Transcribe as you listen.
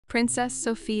Princess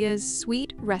Sofia's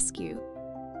Sweet Rescue.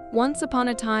 Once upon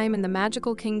a time in the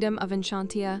magical kingdom of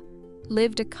Enchantia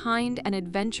lived a kind and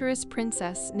adventurous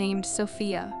princess named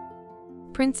Sofia.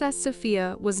 Princess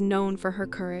Sofia was known for her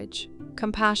courage,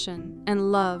 compassion, and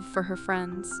love for her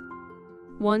friends.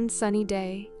 One sunny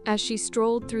day, as she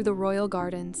strolled through the royal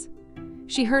gardens,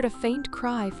 she heard a faint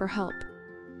cry for help.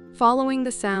 Following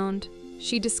the sound,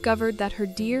 she discovered that her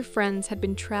dear friends had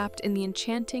been trapped in the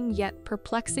enchanting yet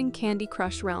perplexing Candy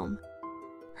Crush realm.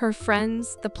 Her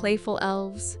friends, the playful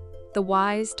elves, the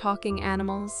wise talking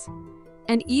animals,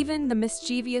 and even the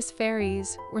mischievous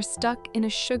fairies were stuck in a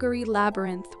sugary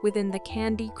labyrinth within the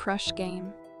Candy Crush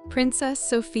game. Princess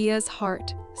Sofia's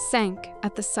heart sank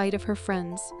at the sight of her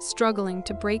friends struggling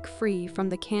to break free from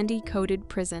the candy-coated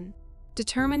prison.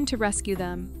 Determined to rescue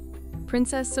them,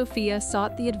 Princess Sofia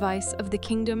sought the advice of the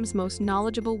kingdom's most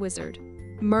knowledgeable wizard,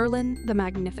 Merlin the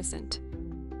Magnificent.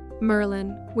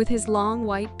 Merlin, with his long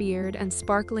white beard and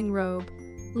sparkling robe,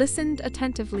 listened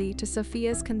attentively to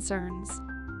Sofia's concerns.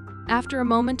 After a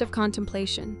moment of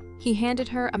contemplation, he handed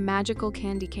her a magical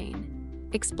candy cane,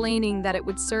 explaining that it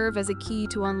would serve as a key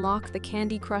to unlock the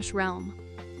Candy Crush realm.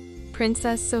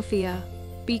 Princess Sofia,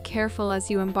 be careful as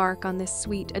you embark on this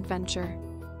sweet adventure.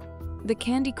 The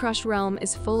Candy Crush realm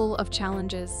is full of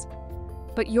challenges,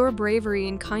 but your bravery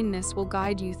and kindness will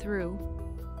guide you through,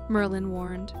 Merlin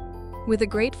warned. With a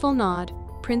grateful nod,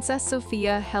 Princess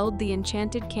Sofia held the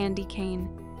enchanted candy cane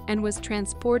and was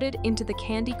transported into the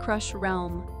Candy Crush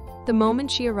realm. The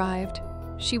moment she arrived,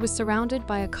 she was surrounded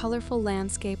by a colorful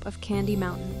landscape of candy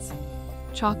mountains,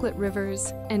 chocolate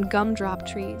rivers, and gumdrop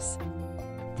trees.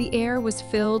 The air was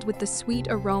filled with the sweet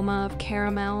aroma of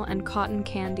caramel and cotton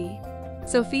candy.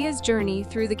 Sofia's journey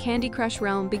through the Candy Crush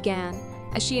realm began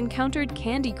as she encountered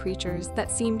candy creatures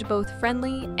that seemed both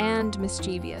friendly and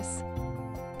mischievous.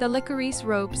 The licorice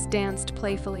ropes danced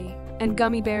playfully, and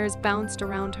gummy bears bounced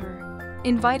around her,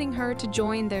 inviting her to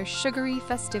join their sugary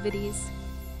festivities.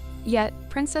 Yet,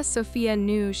 Princess Sofia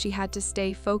knew she had to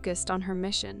stay focused on her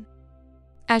mission.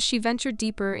 As she ventured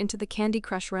deeper into the Candy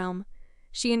Crush realm,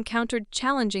 she encountered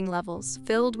challenging levels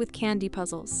filled with candy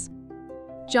puzzles.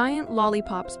 Giant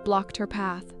lollipops blocked her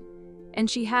path, and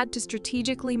she had to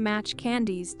strategically match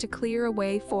candies to clear a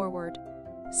way forward.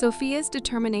 Sofia's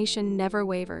determination never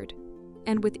wavered,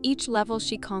 and with each level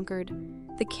she conquered,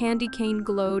 the candy cane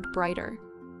glowed brighter.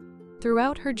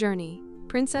 Throughout her journey,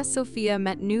 Princess Sofia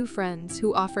met new friends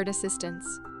who offered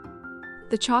assistance.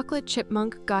 The chocolate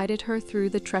chipmunk guided her through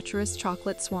the treacherous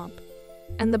chocolate swamp,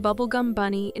 and the Bubblegum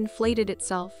bunny inflated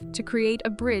itself to create a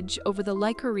bridge over the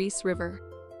licorice river.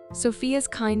 Sofia's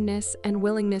kindness and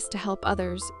willingness to help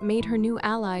others made her new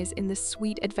allies in this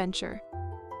sweet adventure.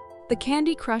 The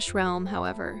Candy Crush realm,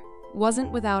 however,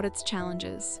 wasn't without its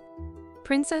challenges.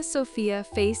 Princess Sofia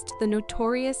faced the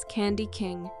notorious Candy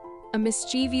King, a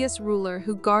mischievous ruler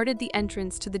who guarded the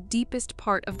entrance to the deepest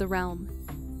part of the realm.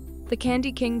 The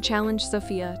Candy King challenged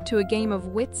Sofia to a game of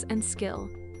wits and skill,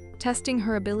 testing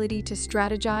her ability to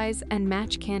strategize and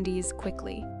match candies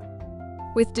quickly.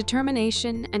 With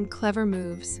determination and clever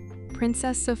moves,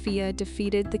 Princess Sofia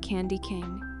defeated the Candy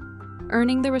King,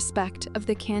 earning the respect of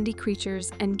the candy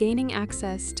creatures and gaining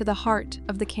access to the heart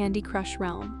of the Candy Crush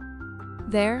realm.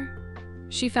 There,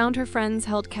 she found her friends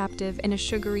held captive in a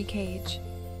sugary cage.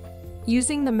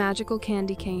 Using the magical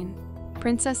candy cane,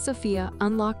 Princess Sofia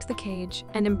unlocked the cage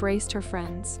and embraced her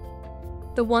friends.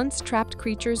 The once trapped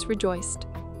creatures rejoiced,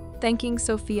 thanking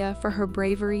Sofia for her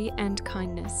bravery and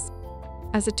kindness.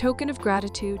 As a token of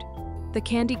gratitude, the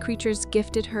candy creatures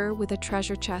gifted her with a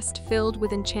treasure chest filled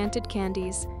with enchanted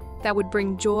candies that would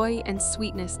bring joy and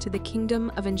sweetness to the kingdom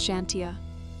of Enchantia.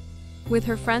 With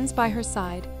her friends by her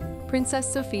side,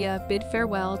 Princess Sofia bid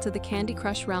farewell to the Candy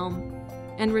Crush realm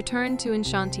and returned to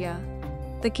Enchantia.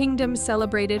 The kingdom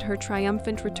celebrated her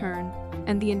triumphant return,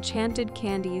 and the enchanted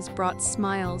candies brought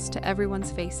smiles to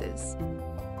everyone's faces.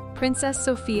 Princess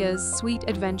Sofia's sweet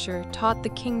adventure taught the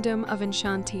kingdom of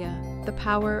Enchantia the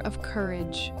power of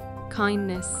courage,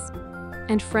 kindness,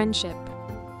 and friendship.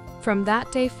 From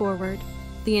that day forward,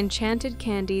 the enchanted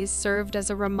candies served as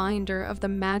a reminder of the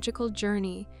magical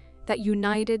journey that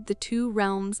united the two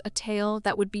realms, a tale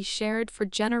that would be shared for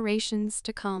generations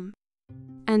to come.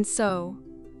 And so,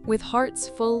 with hearts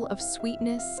full of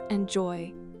sweetness and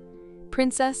joy,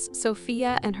 Princess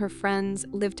Sofia and her friends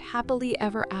lived happily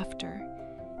ever after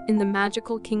in the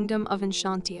magical kingdom of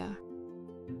Enchantia.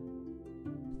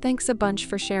 Thanks a bunch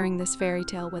for sharing this fairy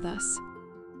tale with us.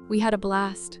 We had a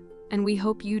blast, and we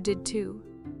hope you did too.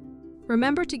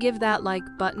 Remember to give that like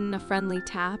button a friendly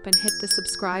tap and hit the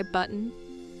subscribe button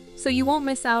so you won't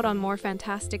miss out on more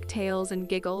fantastic tales and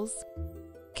giggles.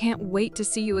 Can't wait to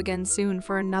see you again soon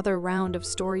for another round of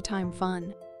storytime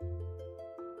fun.